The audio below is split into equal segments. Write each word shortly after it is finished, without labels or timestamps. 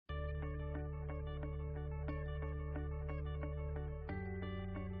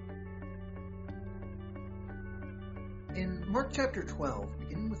Mark chapter 12,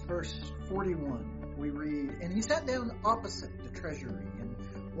 beginning with verse 41, we read, "And he sat down opposite the treasury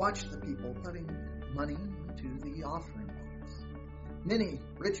and watched the people putting money into the offering box. Many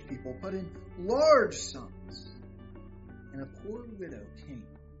rich people put in large sums, and a poor widow came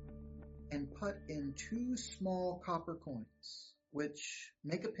and put in 2 small copper coins, which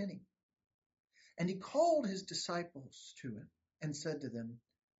make a penny. And he called his disciples to him and said to them,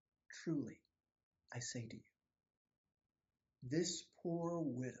 'Truly, I say to you, this poor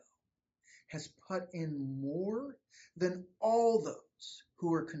widow has put in more than all those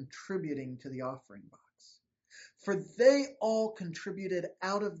who are contributing to the offering box. For they all contributed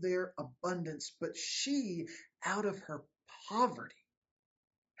out of their abundance, but she, out of her poverty,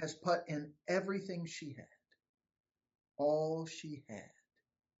 has put in everything she had, all she had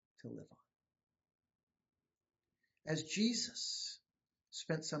to live on.'" As Jesus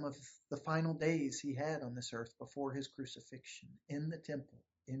spent some of the final days he had on this earth before his crucifixion in the temple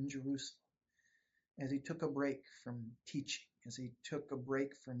in Jerusalem, as he took a break from teaching, as he took a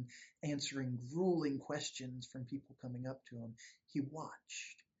break from answering grueling questions from people coming up to him, he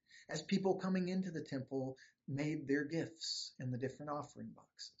watched as people coming into the temple made their gifts in the different offering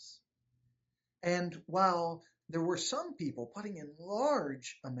boxes. And while there were some people putting in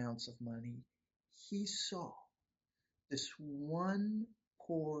large amounts of money, he saw this one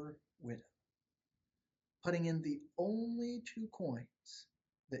poor widow putting in the only 2 coins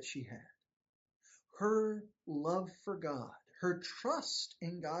that she had. Her love for God, her trust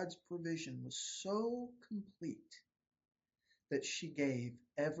in God's provision was so complete that she gave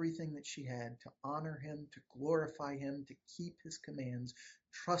everything that she had to honor him, to glorify him, to keep his commands,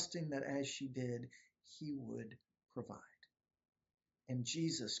 trusting that as she did, he would provide. And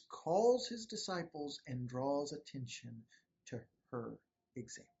Jesus calls his disciples and draws attention to her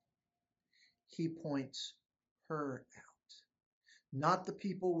example. He points her out. Not the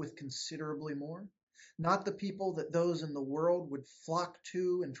people with considerably more, not the people that those in the world would flock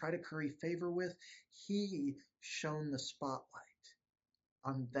to and try to curry favor with. He shone the spotlight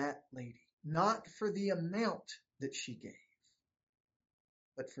on that lady, not for the amount that she gave,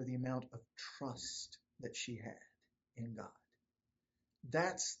 but for the amount of trust that she had in God.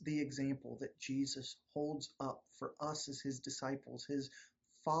 That's the example that Jesus holds up for us as his disciples, his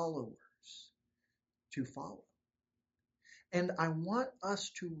followers, to follow. And I want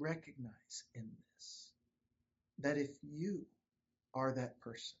us to recognize in this that if you are that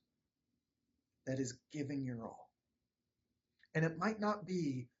person that is giving your all, and it might not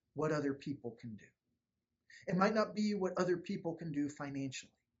be what other people can do. It might not be what other people can do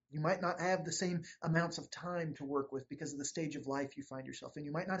financially. You might not have the same amounts of time to work with because of the stage of life you find yourself in.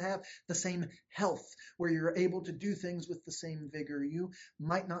 You might not have the same health where you're able to do things with the same vigor. You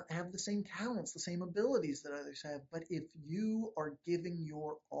might not have the same talents, the same abilities that others have. But if you are giving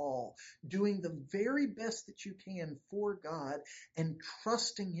your all, doing the very best that you can for God and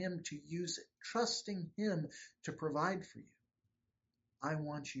trusting him to use it, trusting him to provide for you, I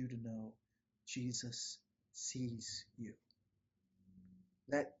want you to know Jesus sees you.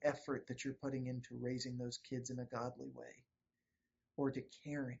 That effort that you're putting into raising those kids in a godly way, or to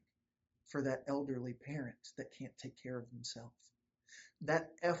caring for that elderly parent that can't take care of themselves.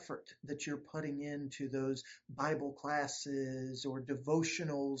 That effort that you're putting into those Bible classes or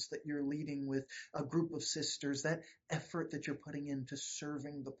devotionals that you're leading with a group of sisters, that effort that you're putting into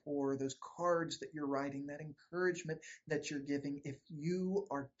serving the poor, those cards that you're writing, that encouragement that you're giving, if you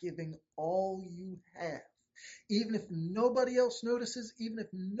are giving all you have, even if nobody else notices, even if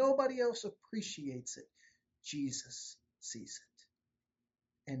nobody else appreciates it, Jesus sees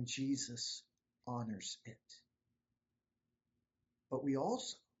it. And Jesus honors it. But we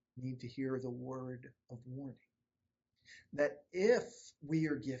also need to hear the word of warning. That if we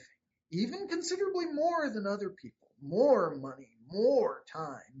are giving, even considerably more than other people, more money, more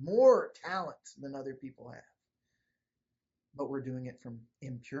time, more talent than other people have, but we're doing it from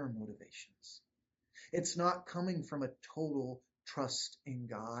impure motivations. It's not coming from a total trust in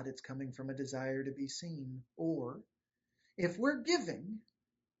God. It's coming from a desire to be seen. Or if we're giving,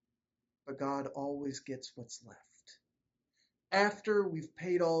 but God always gets what's left. After we've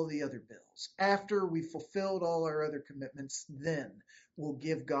paid all the other bills, after we've fulfilled all our other commitments, then we'll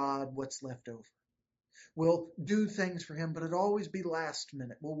give God what's left over. We'll do things for him, but it'll always be last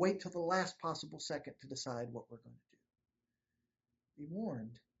minute. We'll wait till the last possible second to decide what we're going to do. Be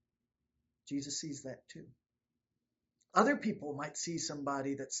warned. Jesus sees that too. Other people might see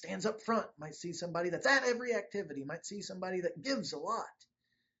somebody that stands up front, might see somebody that's at every activity, might see somebody that gives a lot.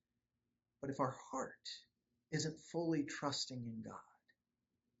 But if our heart isn't fully trusting in God,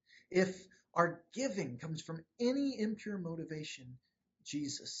 if our giving comes from any impure motivation,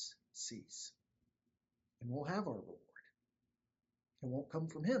 Jesus sees. And we'll have our reward. It won't come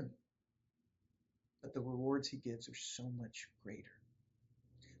from him, but the rewards he gives are so much greater.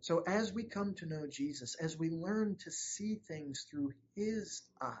 So as we come to know Jesus, as we learn to see things through his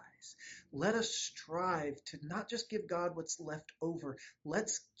eyes, let us strive to not just give God what's left over.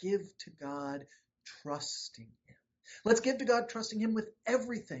 Let's give to God trusting him. Let's give to God trusting him with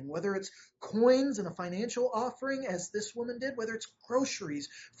everything, whether it's coins and a financial offering, as this woman did, whether it's groceries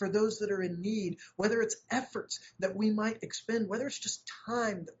for those that are in need, whether it's efforts that we might expend, whether it's just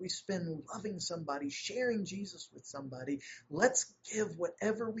time that we spend loving somebody, sharing Jesus with somebody. Let's give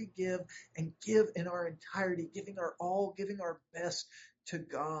whatever we give and give in our entirety, giving our all, giving our best to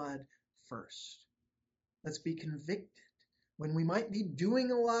God first. Let's be convicted when we might be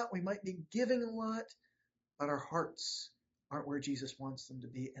doing a lot, we might be giving a lot, but our hearts aren't where Jesus wants them to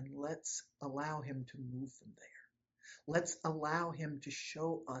be, and let's allow him to move them there. Let's allow him to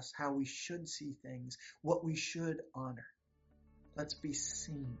show us how we should see things, what we should honor. Let's be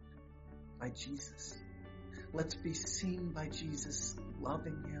seen by Jesus. Let's be seen by Jesus,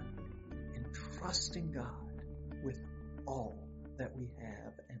 loving him and trusting God with all that we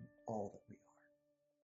have and all that we are.